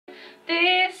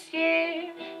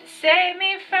Save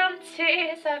me from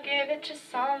tears, I'll give it to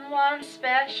someone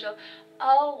special.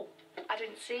 Oh, I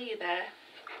didn't see you there.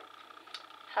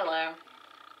 Hello,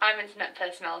 I'm internet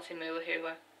personality Moolah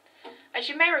Hoolah. As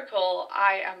you may recall,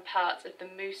 I am part of the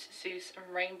Moose, Zeus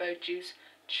and Rainbow Juice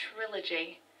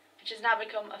trilogy, which has now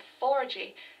become a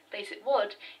 4G, at least it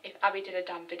would if Abby did a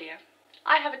damn video.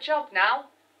 I have a job now,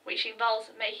 which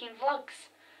involves making vlogs,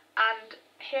 and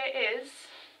here is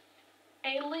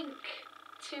a link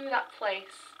to that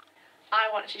place. I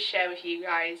want to share with you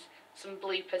guys some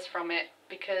bloopers from it,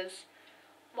 because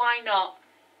why not?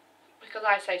 Because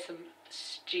I say some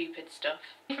stupid stuff.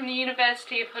 From the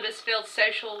University of Huddersfield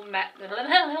Social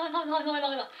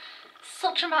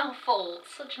Such a mouthful,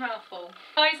 such a mouthful.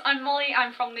 Guys, I'm Molly,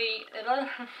 I'm from the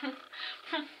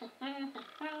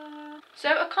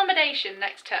So accommodation,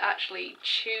 next to actually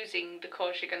choosing the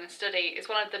course you're going to study, is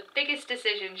one of the biggest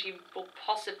decisions you will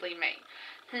possibly make.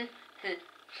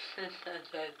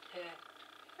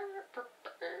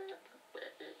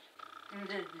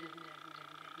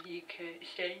 You can't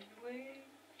say words.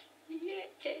 You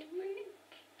can't say words.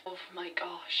 Oh my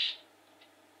gosh.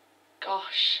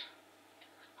 Gosh.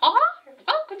 Hi,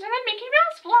 welcome to the Mickey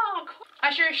Mouse vlog.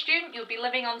 As you're a student, you'll be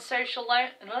living on social.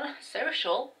 I'm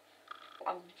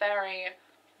very,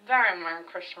 very Merry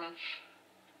Christmas.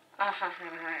 Would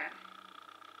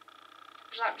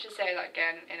you like me to say that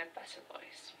again in a better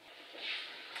voice?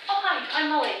 Oh hi, I'm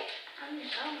Molly.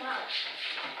 Oh wow.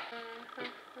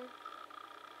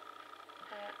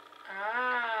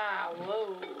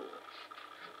 Whoa.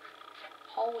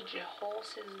 Hold your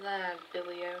horses there,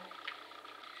 Billy-o.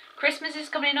 Christmas is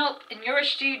coming up and you're a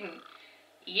student.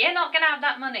 You're not gonna have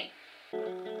that money.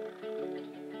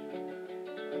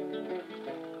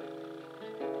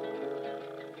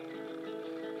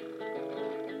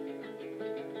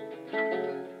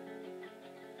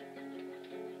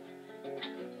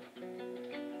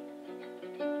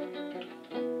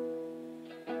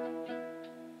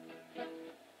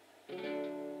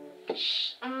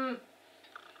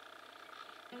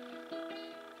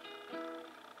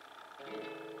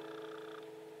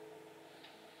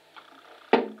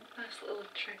 Nice little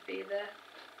trophy there.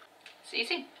 It's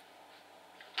easy.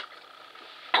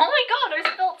 Oh my god, I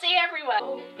spilled tea everywhere!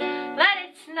 Let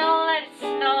it snow, let it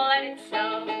snow, let it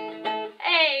snow.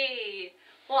 Hey!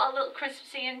 What a little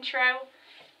Christmassy intro.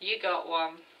 You got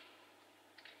one.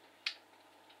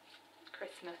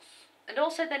 Christmas. And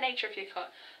also the nature of your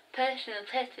car. Personal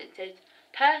preferences.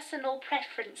 Personal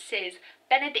preferences.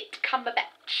 Benedict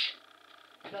Cumberbatch.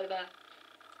 Blah, blah.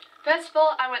 First of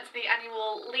all, I went to the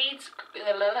annual Leeds...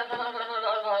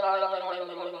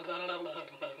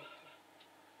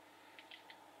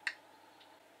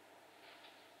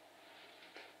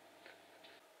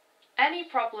 Any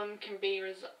problem can be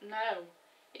resolved. No,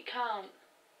 it can't.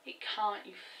 It can't,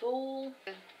 you fool.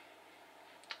 So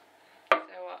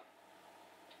what?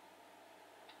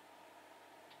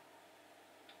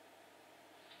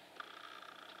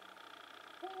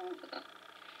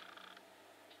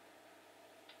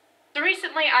 So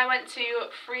recently I went to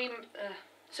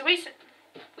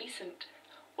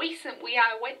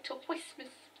I went to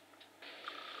Christmas.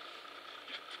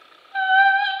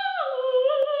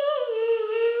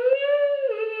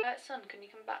 Son, can you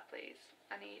come back please?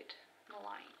 I need the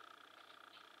light.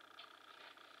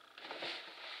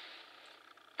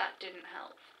 That didn't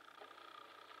help.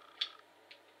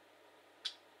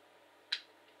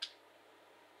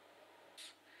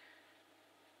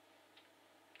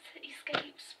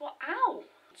 Cityscapes, what? Ow!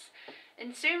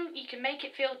 And soon you can make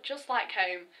it feel just like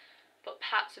home, but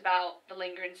perhaps about the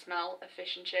lingering smell of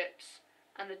fish and chips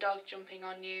and the dog jumping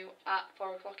on you at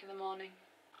 4 o'clock in the morning.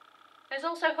 There's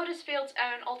also Huddersfield's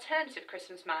own alternative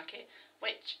Christmas market,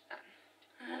 which...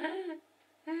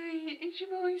 is your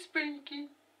voice breaking?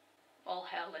 All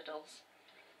hail Lidl's.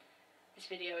 This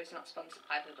video is not sponsored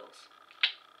by Lidl's.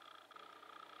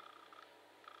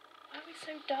 Why are we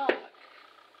so dark?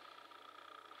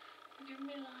 Give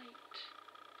me light.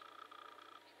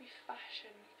 Give me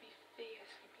fashion, give me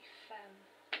fierce, give me femme.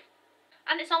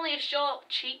 And it's only a short,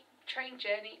 cheap train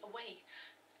journey away.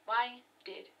 Why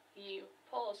did you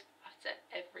pause after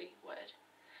every word?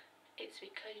 It's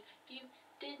because you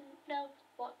didn't know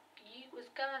what you was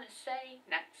gonna say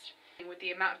next. With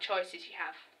the amount of choices you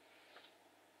have.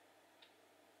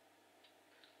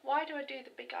 Why do I do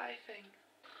the big eye thing?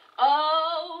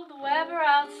 Oh, the weather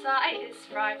outside is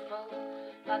frightful,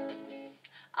 but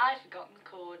I've forgotten the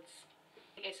chords.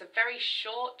 It's a very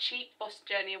short, cheap bus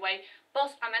journey away.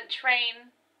 Bus, I meant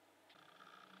train.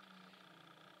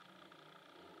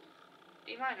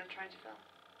 Do you mind? I'm trying to film.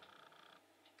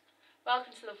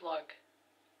 Welcome to the vlog.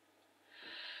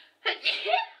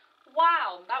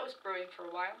 Wow, that was brilliant. going for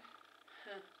a while.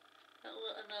 That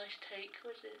wasn't a nice take,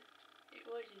 was it? It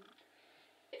wasn't.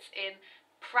 It's in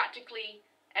practically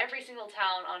every single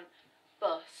town on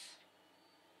bus.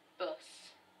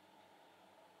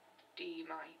 Do you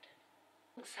mind?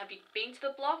 Have you been to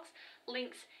the blogs?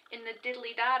 Links in the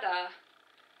diddly dada.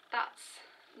 That's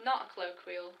not a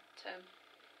colloquial term.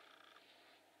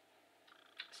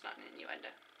 It's not an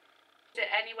innuendo. It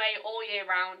anyway all year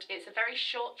round. It's a very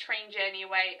short train journey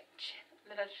away.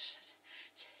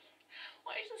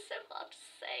 Why is this so hard to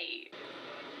say?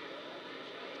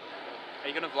 Are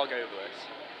you going to vlog over this?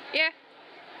 Yeah,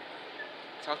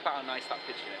 Talk about how nice that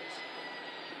pigeon is.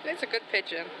 it's a good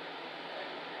pigeon.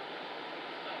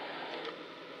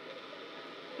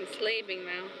 It's leaving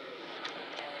now.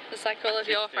 Just like all of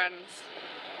your friends.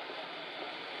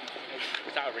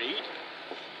 Is that a reed?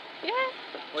 Yeah.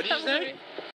 What did you say?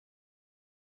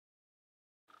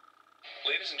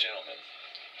 Ladies and gentlemen,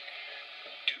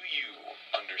 do you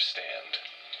understand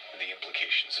the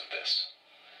implications of this?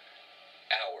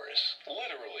 Hours,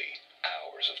 literally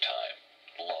hours of time,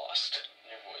 lost.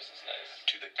 Your voice is nice.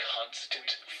 To the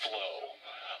constant flow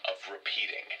of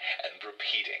repeating and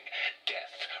repeating,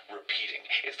 death repeating.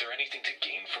 Is there anything to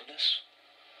gain from this?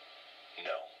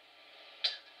 No.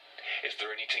 Is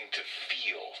there anything to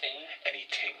feel?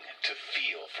 Anything to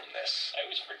feel from this? I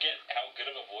always forget how good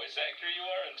of a voice actor you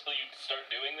are until you start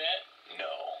doing that.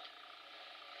 No.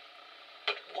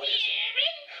 But what is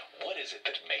it? What is it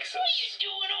that makes us... What are you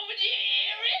doing over there,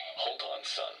 Aaron? Hold on,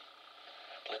 son.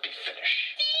 Let me finish.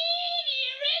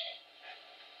 Aaron?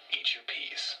 Eat your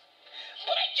peas.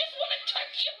 But I just want to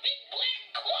touch your big black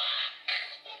quack.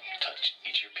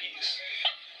 Eat your peas.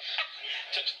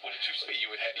 What did you say? You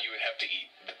would have to eat.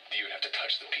 You would have to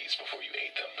touch the peas before you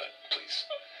ate them. But please,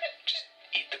 just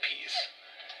eat the peas.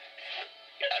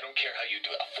 I don't care how you do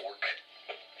it. A fork,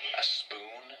 a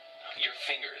spoon, your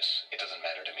fingers. It doesn't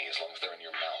matter to me as long as they're in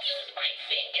your mouth. Use my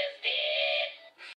fingers, Daddy.